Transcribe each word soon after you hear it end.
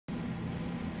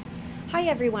Hi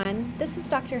everyone, this is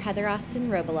Dr. Heather Austin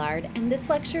Robillard, and this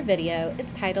lecture video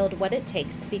is titled What It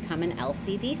Takes to Become an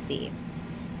Lcdc.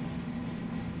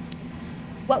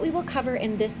 What we will cover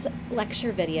in this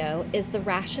lecture video is the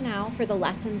rationale for the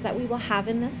lessons that we will have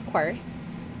in this course,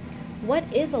 what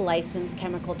is a licensed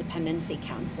chemical dependency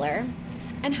counselor,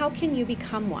 and how can you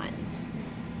become one.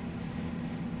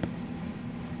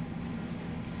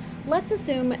 Let's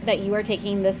assume that you are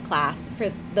taking this class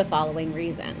for the following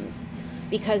reasons.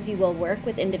 Because you will work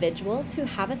with individuals who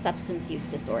have a substance use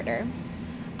disorder.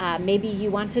 Maybe you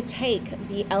want to take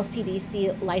the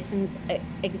Lcdc license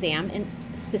exam,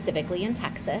 specifically in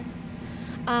Texas.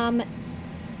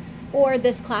 Or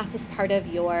this class is part of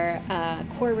your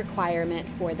core requirement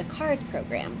for the CARS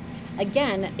program.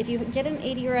 Again, if you get an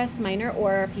Adrs minor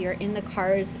or if you're in the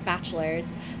CARS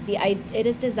bachelor's, it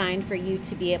is designed for you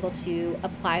to be able to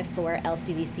apply for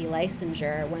Lcdc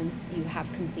licensure once you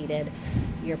have completed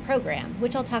your program,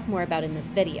 which I'll talk more about in this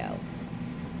video.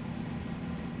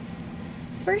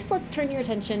 First, let's turn your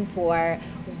attention for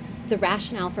the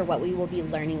rationale for what we will be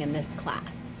learning in this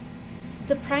class.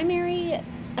 The primary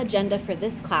agenda for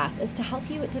this class is to help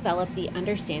you develop the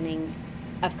understanding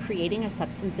of creating a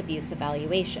substance abuse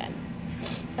evaluation.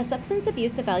 A substance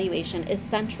abuse evaluation is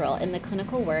central in the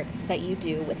clinical work that you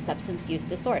do with substance use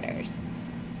disorders.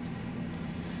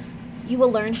 You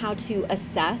will learn how to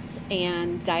assess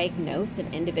and diagnose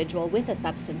an individual with a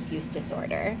substance use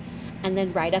disorder, and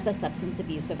then write up a substance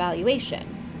abuse evaluation,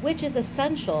 which is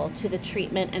essential to the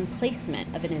treatment and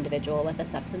placement of an individual with a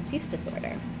substance use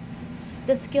disorder.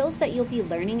 The skills that you'll be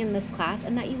learning in this class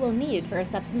and that you will need for a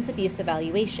substance abuse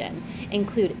evaluation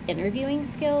include interviewing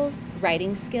skills,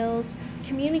 writing skills,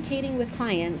 communicating with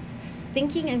clients,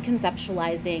 thinking and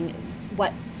conceptualizing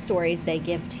what stories they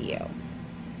give to you.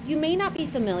 You may not be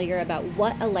familiar about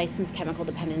what a licensed chemical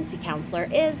dependency counselor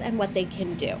is and what they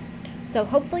can do. So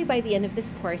hopefully by the end of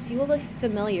this course, you will be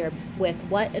familiar with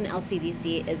what an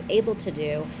Lcdc is able to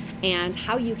do and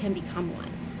how you can become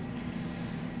one.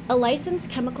 A licensed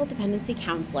chemical dependency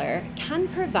counselor can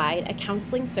provide a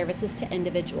counseling services to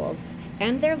individuals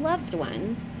and their loved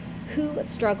ones who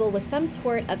struggle with some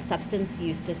sort of substance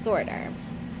use disorder.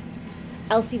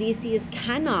 Lcdcs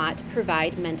cannot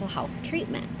provide mental health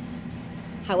treatment.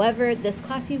 However, this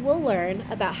class you will learn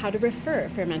about how to refer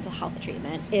for mental health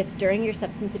treatment if during your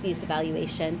substance abuse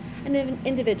evaluation an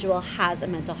individual has a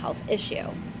mental health issue.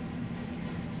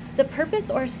 The purpose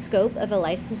or scope of a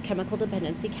licensed chemical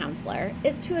dependency counselor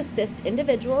is to assist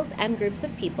individuals and groups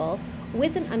of people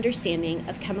with an understanding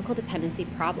of chemical dependency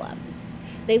problems.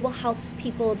 They will help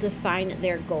people define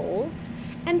their goals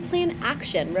and plan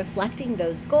action reflecting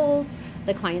those goals,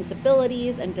 the client's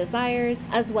abilities and desires,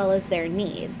 as well as their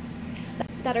needs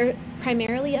that are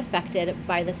primarily affected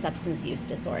by the substance use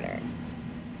disorder.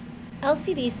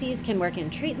 Lcdcs can work in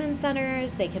treatment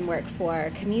centers, they can work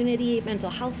for community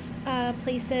mental health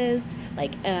places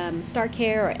like Star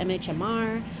Care or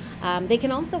MHMR. They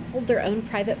can also hold their own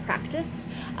private practice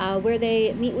where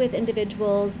they meet with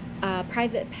individuals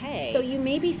private pay. So you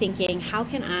may be thinking, how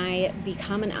can I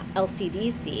become an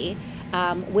Lcdc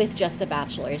with just a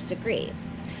bachelor's degree?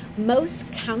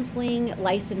 Most counseling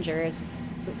licensures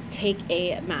take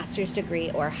a master's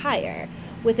degree or higher.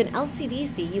 With an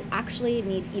Lcdc, you actually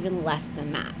need even less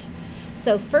than that.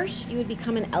 So first, you would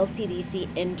become an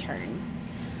Lcdc intern.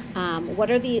 What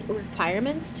are the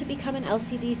requirements to become an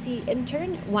Lcdc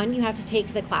intern? One, you have to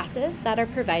take the classes that are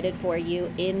provided for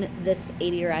you in this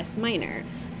Adrs minor.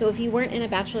 So if you weren't in a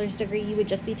bachelor's degree, you would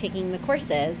just be taking the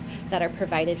courses that are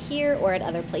provided here or at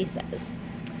other places.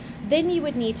 Then you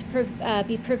would need to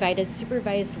be provided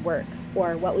supervised work,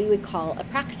 or what we would call a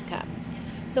practicum.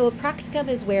 So a practicum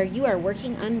is where you are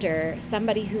working under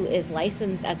somebody who is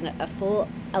licensed as a full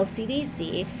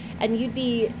Lcdc, and you'd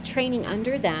be training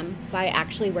under them by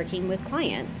actually working with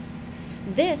clients.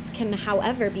 This can,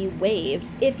 however, be waived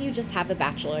if you just have a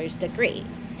bachelor's degree.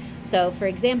 So for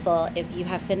example, if you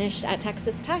have finished at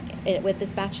Texas Tech with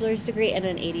this bachelor's degree and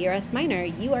an Adrs minor,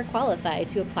 you are qualified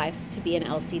to apply to be an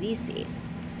Lcdc,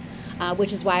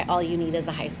 which is why all you need is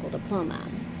a high school diploma.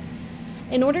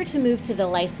 In order to move to the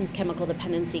licensed chemical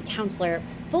dependency counselor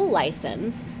full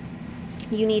license,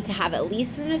 you need to have at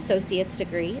least an associate's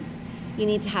degree. You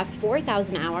need to have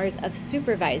 4,000 hours of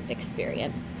supervised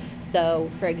experience.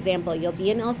 So, for example, you'll be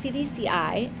an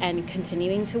LCDCI and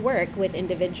continuing to work with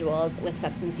individuals with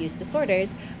substance use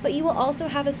disorders, but you will also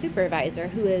have a supervisor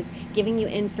who is giving you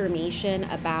information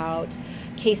about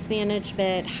case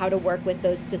management, how to work with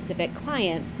those specific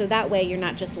clients, so that way you're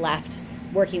not just left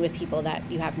working with people that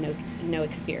you have no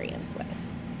experience with.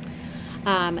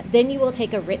 Then you will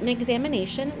take a written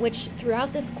examination, which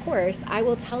throughout this course, I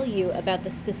will tell you about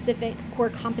the specific core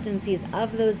competencies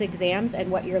of those exams and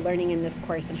what you're learning in this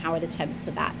course and how it attends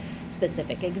to that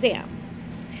specific exam.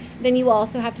 Then you will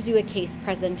also have to do a case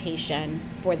presentation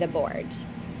for the board.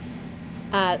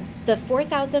 The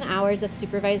 4,000 hours of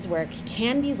supervised work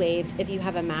can be waived if you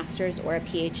have a master's or a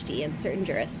PhD in certain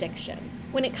jurisdictions.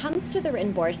 When it comes to the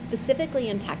written board, specifically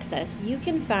in Texas, you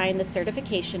can find the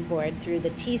certification board through the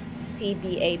tcbap.org,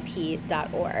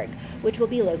 which will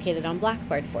be located on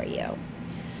Blackboard for you.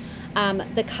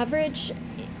 The coverage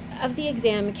of the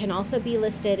exam can also be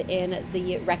listed in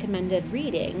the recommended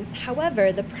readings.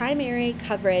 However, the primary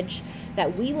coverage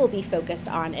that we will be focused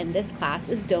on in this class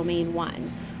is Domain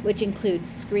 1, which includes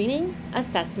screening,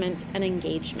 assessment, and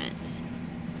engagement.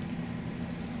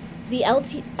 The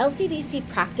LCDC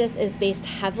practice is based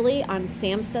heavily on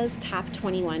SAMHSA's Top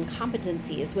 21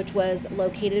 competencies, which was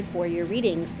located for your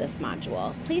readings this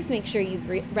module. Please make sure you've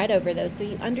read over those so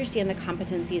you understand the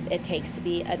competencies it takes to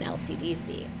be an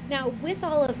LCDC. Now, with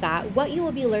all of that, what you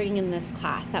will be learning in this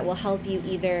class that will help you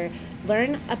either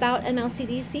learn about an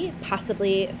LCDC,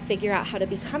 possibly figure out how to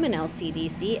become an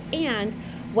LCDC, and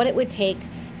what it would take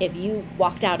if you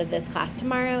walked out of this class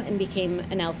tomorrow and became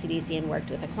an LCDC and worked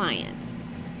with a client.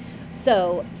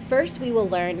 So first we will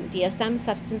learn DSM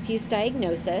substance use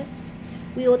diagnosis.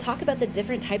 We will talk about the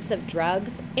different types of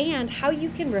drugs and how you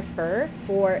can refer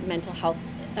for mental health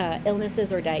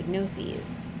illnesses or diagnoses.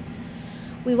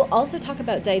 We will also talk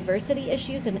about diversity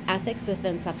issues and ethics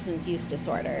within substance use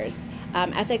disorders.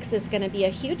 Ethics is going to be a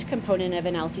huge component of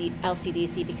an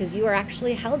LCDC because you are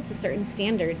actually held to certain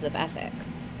standards of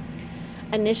ethics.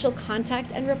 Initial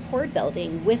contact and rapport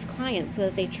building with clients so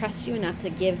that they trust you enough to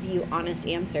give you honest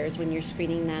answers when you're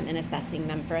screening them and assessing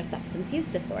them for a substance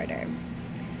use disorder.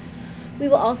 We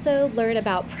will also learn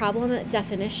about problem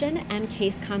definition and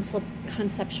case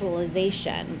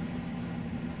conceptualization.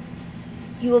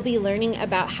 You will be learning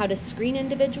about how to screen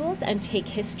individuals and take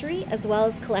history, as well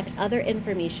as collect other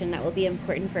information that will be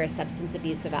important for a substance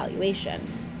abuse evaluation.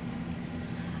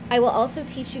 I will also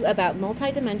teach you about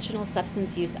multidimensional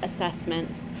substance use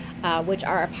assessments, which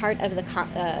are a part of the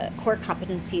core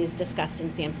competencies discussed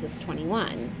in SAMHSA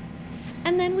 21.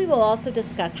 And then we will also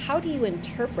discuss how do you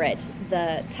interpret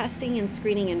the testing and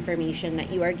screening information that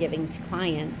you are giving to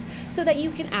clients so that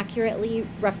you can accurately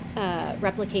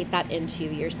replicate that into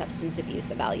your substance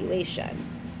abuse evaluation.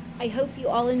 I hope you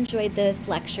all enjoyed this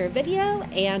lecture video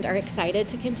and are excited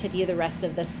to continue the rest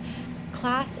of this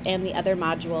class and the other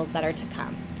modules that are to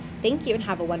come. Thank you and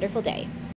have a wonderful day.